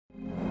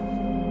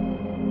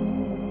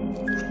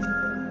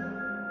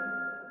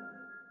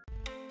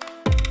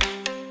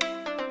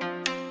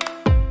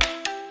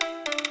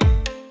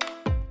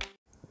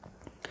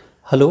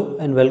Hello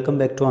and welcome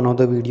back to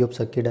another video of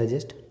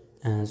CircuitDigest.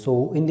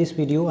 So in this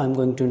video I'm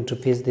going to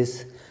interface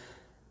this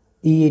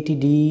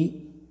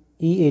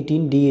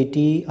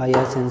E18-D80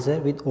 IR sensor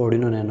with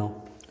Arduino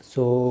Nano.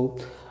 So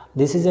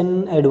this is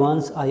an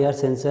advanced IR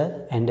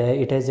sensor and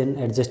it has an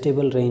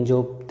adjustable range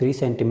of 3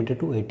 cm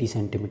to 80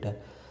 cm.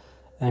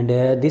 And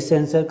this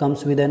sensor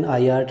comes with an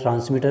IR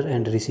transmitter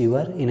and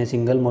receiver in a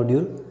single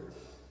module.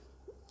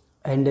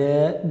 And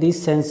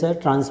this sensor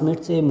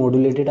transmits a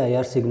modulated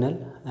IR signal.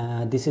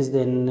 This is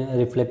then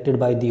reflected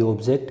by the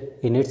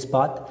object in its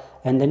path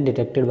and then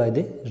detected by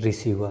the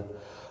receiver.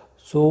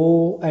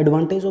 So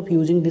advantage of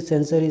using this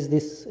sensor is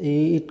this: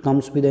 it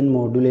comes with a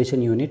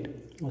modulation unit.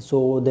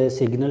 So the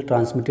signal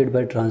transmitted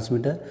by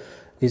transmitter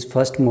is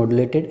first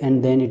modulated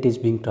and then it is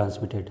being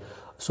transmitted.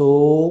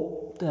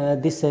 So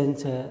this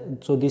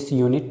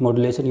unit,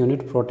 modulation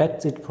unit,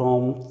 protects it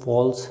from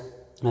false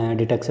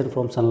detection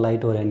from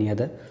sunlight or any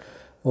other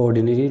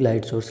ordinary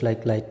light source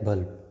like light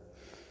bulb.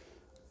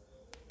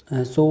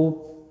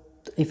 So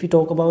if we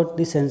talk about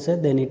the sensor,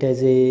 then it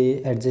has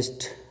a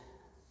adjust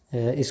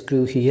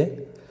screw here.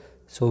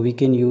 So we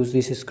can use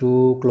this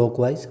screw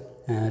clockwise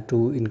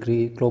to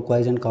increase,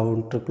 clockwise and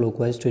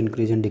counterclockwise to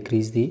increase and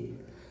decrease the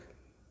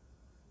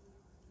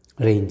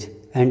range.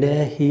 And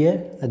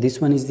here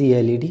this one is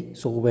the LED.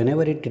 So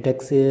whenever it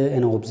detects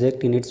an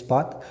object in its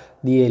path,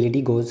 the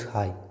LED goes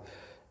high.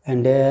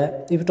 And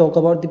if we talk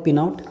about the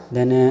pinout,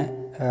 then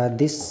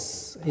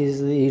this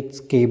is its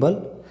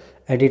cable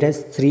and it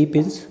has 3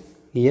 pins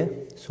here.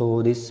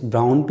 So this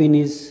brown pin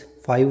is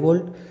 5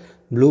 volt,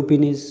 blue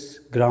pin is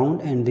ground,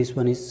 and this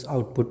one is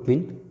output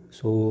pin.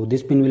 So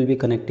this pin will be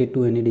connected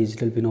to any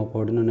digital pin of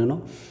Arduino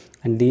Nano,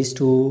 and these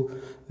two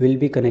will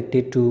be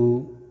connected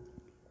to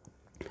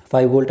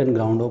 5 volt and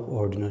ground of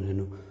Arduino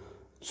Nano.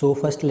 So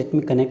first let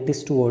me connect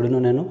this to Arduino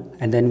Nano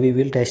and then we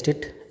will test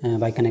it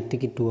by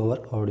connecting it to our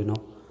Arduino.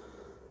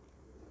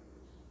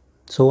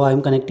 So I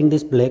am connecting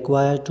this black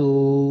wire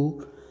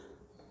to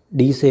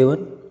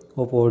D7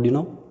 of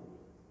Arduino,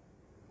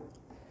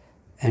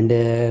 and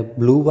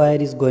blue wire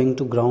is going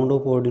to ground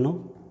of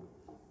Arduino,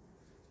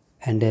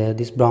 and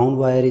this brown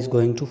wire is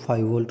going to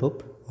 5 volt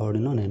of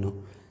Arduino Nano.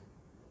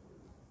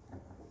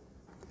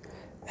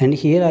 And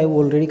here I have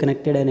already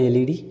connected an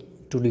LED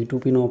to D2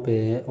 pin of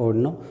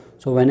Arduino.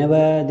 So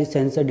whenever this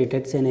sensor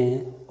detects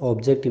an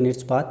object in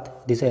its path,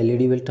 this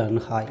LED will turn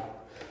high.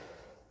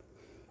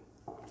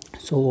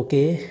 So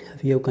okay,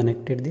 we have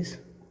connected this,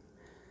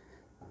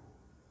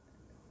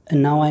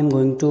 and now I am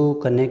going to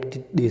connect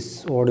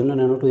this Arduino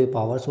Nano to a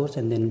power source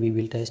and then we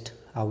will test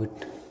how it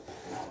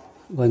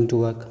going to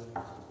work.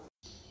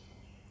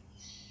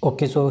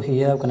 Okay, so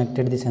here I have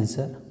connected the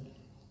sensor,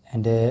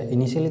 and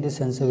initially the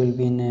sensor will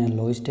be in a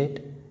low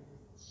state,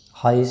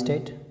 high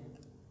state,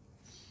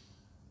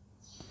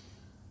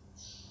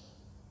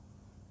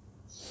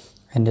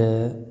 and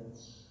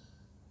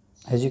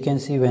as you can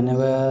see,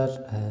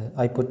 whenever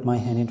I put my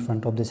hand in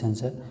front of the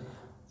sensor,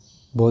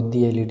 both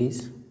the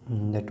LEDs,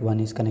 that one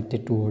is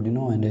connected to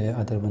Arduino and the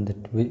other one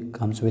that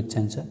comes with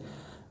sensor,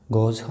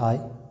 goes high.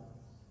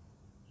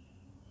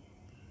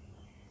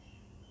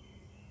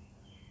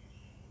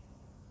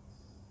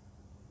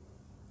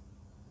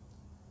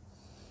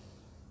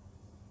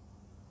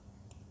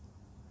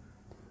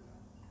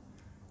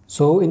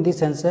 So in the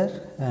sensor,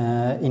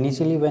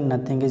 initially when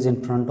nothing is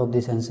in front of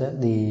the sensor,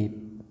 the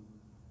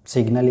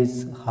signal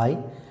is high,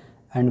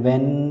 and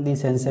when the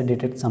sensor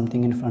detects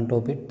something in front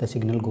of it, the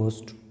signal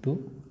goes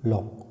to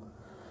low.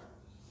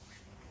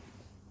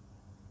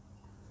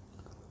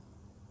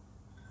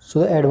 So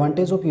the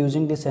advantage of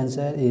using this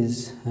sensor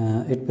is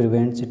it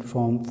prevents it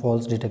from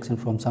false detection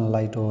from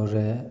sunlight or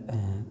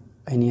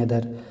any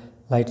other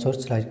light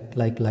source like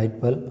light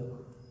bulb.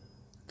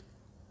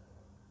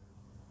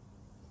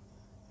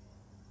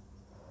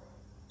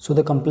 So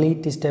the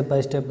complete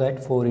step-by-step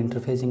guide for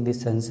interfacing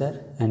this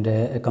sensor and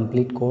a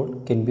complete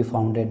code can be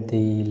found at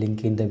the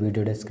link in the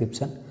video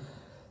description.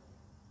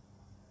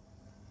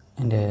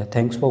 And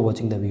thanks for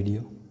watching the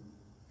video.